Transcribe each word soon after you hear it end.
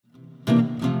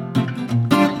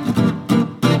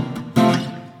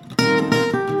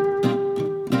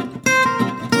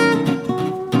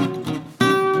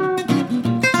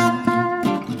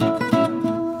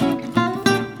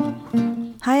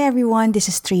everyone, this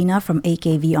is Trina from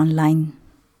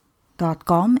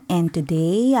akvonline.com, and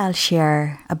today I'll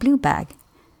share a blue bag.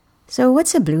 So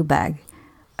what's a blue bag?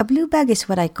 A blue bag is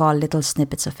what I call little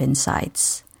snippets of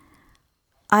insights.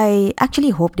 I actually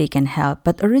hope they can help,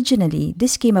 but originally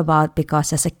this came about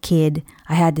because as a kid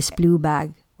I had this blue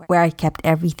bag where I kept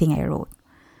everything I wrote.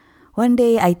 One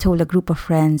day I told a group of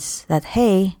friends that,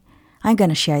 hey, I'm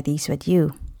gonna share these with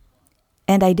you.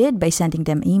 And I did by sending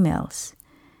them emails.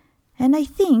 And I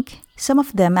think some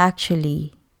of them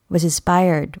actually was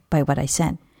inspired by what I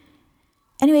sent.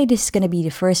 Anyway, this is going to be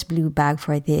the first blue bag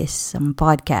for this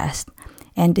podcast.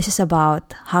 And this is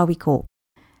about how we cope.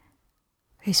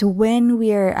 Okay, so when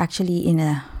we're actually in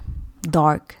a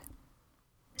dark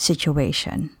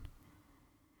situation,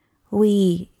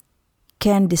 we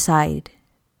can decide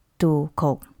to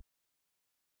cope.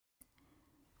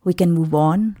 We can move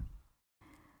on.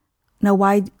 Now,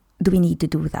 why do we need to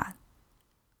do that?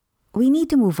 We need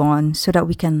to move on so that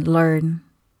we can learn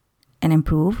and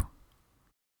improve,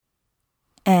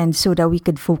 and so that we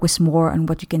could focus more on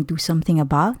what we can do something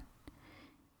about,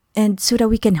 and so that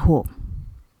we can hope.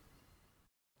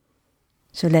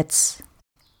 So let's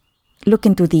look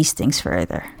into these things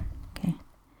further. Okay.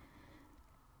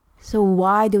 So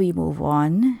why do we move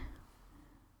on?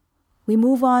 We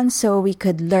move on so we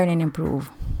could learn and improve.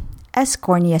 As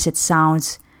corny as it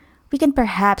sounds, we can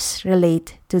perhaps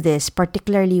relate to this,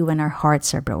 particularly when our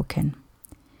hearts are broken.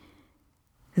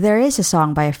 There is a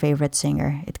song by a favorite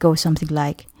singer. It goes something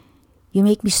like, "You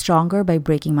make me stronger by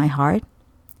breaking my heart.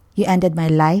 You ended my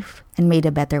life and made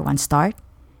a better one start.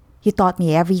 You taught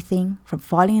me everything from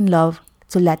falling in love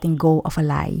to letting go of a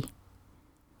lie.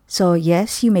 So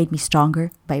yes, you made me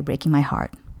stronger by breaking my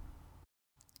heart."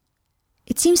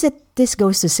 It seems that this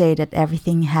goes to say that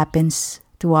everything happens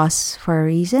to us for a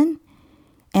reason,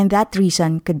 and that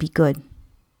reason could be good.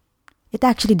 It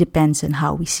actually depends on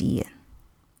how we see it.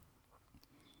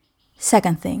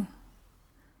 Second thing,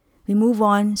 we move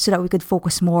on so that we could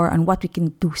focus more on what we can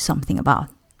do something about.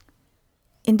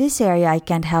 In this area, I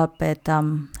can't help but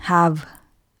have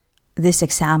this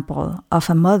example of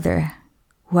a mother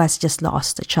who has just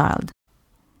lost a child.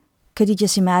 Could you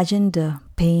just imagine the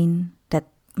pain that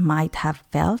might have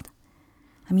felt?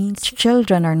 I mean,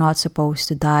 children are not supposed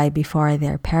to die before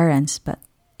their parents, but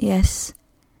yes,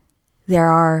 there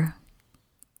are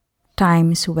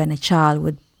times when a child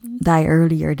would die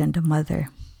earlier than the mother.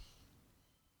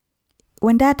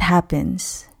 When that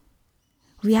happens,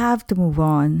 we have to move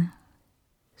on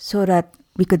so that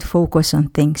we could focus on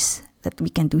things that we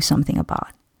can do something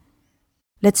about.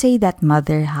 Let's say that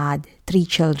mother had 3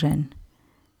 children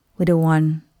with the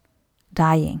one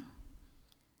dying.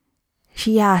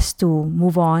 She has to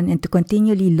move on and to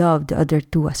continually love the other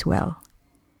 2 as well,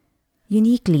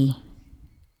 uniquely,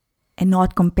 and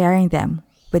not comparing them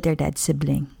with their dead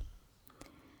sibling.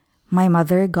 My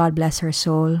mother, God bless her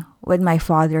soul, with my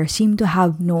father seemed to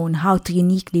have known how to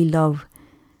uniquely love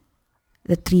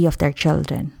the 3 of their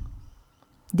children.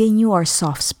 They knew our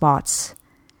soft spots.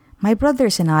 My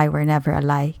brothers and I were never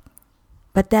alike.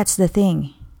 But that's the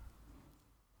thing.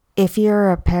 If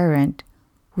you're a parent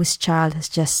whose child has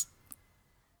just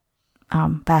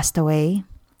passed away,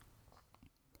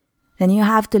 then you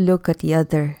have to look at the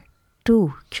other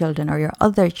 2 children or your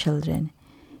other children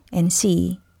and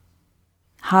see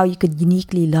how you could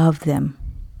uniquely love them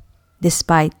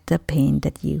despite the pain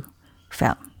that you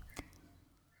felt.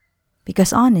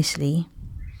 Because honestly,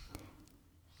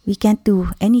 we can't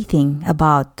do anything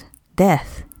about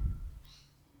death.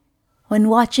 When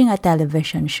watching a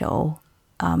television show,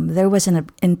 there was an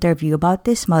interview about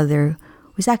this mother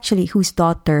whose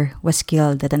daughter was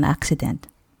killed at an accident.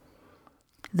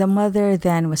 The mother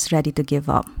then was ready to give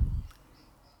up.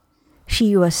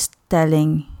 She was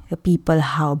telling the people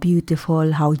how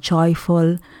beautiful, how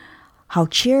joyful, how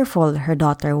cheerful her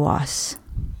daughter was.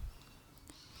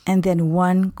 And then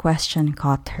one question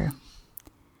caught her.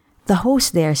 The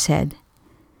host there said,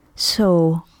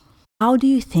 "So, how do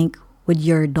you think would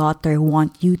your daughter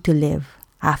want you to live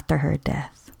after her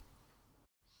death?"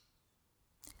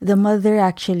 The mother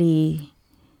actually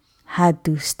had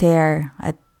to stare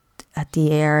at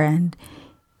the air and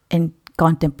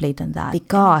contemplate on that,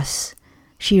 because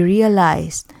she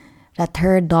realized that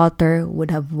her daughter would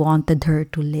have wanted her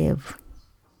to live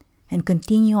and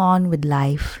continue on with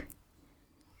life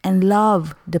and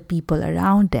love the people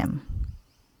around them,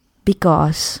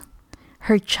 because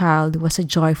her child was a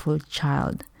joyful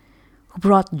child who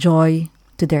brought joy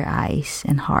to their eyes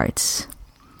and hearts.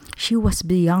 She was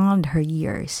beyond her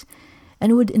years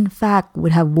and would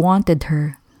have wanted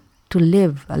her to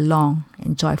live a long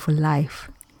and joyful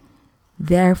life.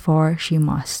 Therefore, she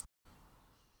must.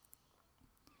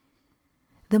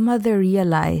 the mother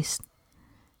realized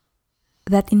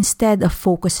that instead of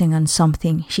focusing on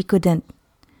something she couldn't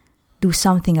do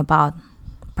something about,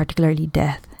 particularly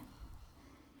death,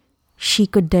 she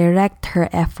could direct her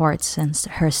efforts and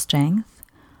her strength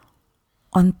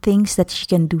on things that she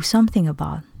can do something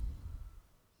about.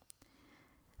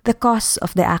 The cause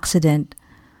of the accident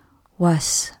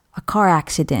was a car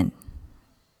accident.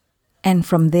 And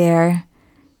from there,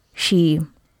 she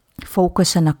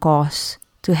focused on a cause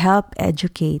to help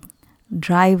educate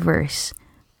drivers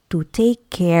to take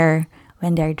care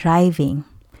when they're driving,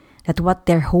 that what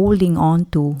they're holding on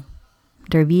to,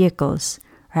 their vehicles,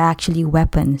 are actually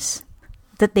weapons,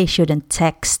 that they shouldn't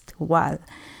text while,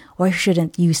 or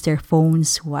shouldn't use their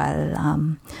phones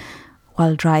while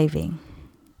driving.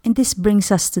 And this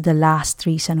brings us to the last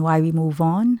reason why we move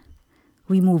on.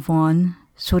 We move on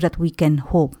so that we can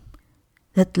hope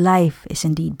that life is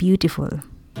indeed beautiful.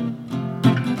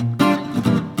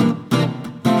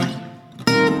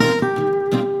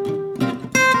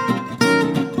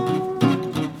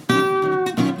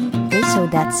 So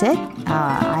that's it.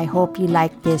 I hope you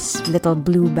like this little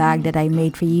blue bag that I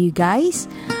made for you guys.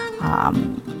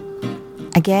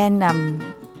 Again,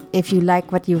 if you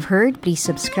like what you've heard, please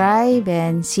subscribe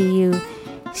and see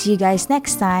you guys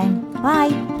next time.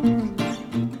 Bye.